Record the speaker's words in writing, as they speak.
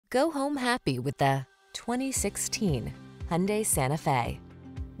Go home happy with the 2016 Hyundai Santa Fe.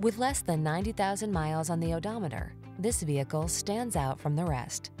 With less than 90,000 miles on the odometer, this vehicle stands out from the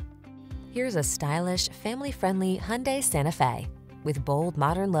rest. Here's a stylish, family-friendly Hyundai Santa Fe. With bold,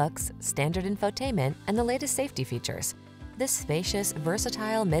 modern looks, standard infotainment, and the latest safety features, this spacious,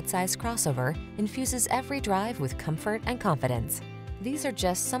 versatile midsize crossover infuses every drive with comfort and confidence. These are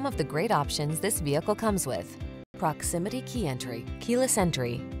just some of the great options this vehicle comes with: proximity key entry, keyless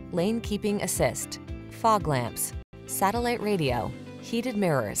entry, lane keeping assist, fog lamps, satellite radio, heated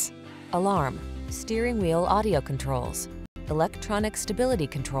mirrors, alarm, steering wheel audio controls, electronic stability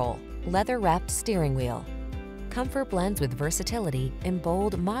control, leather-wrapped steering wheel. Comfort blends with versatility in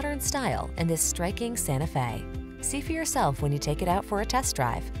bold, modern style in this striking Santa Fe. See for yourself when you take it out for a test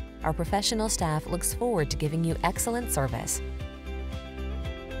drive. Our professional staff looks forward to giving you excellent service.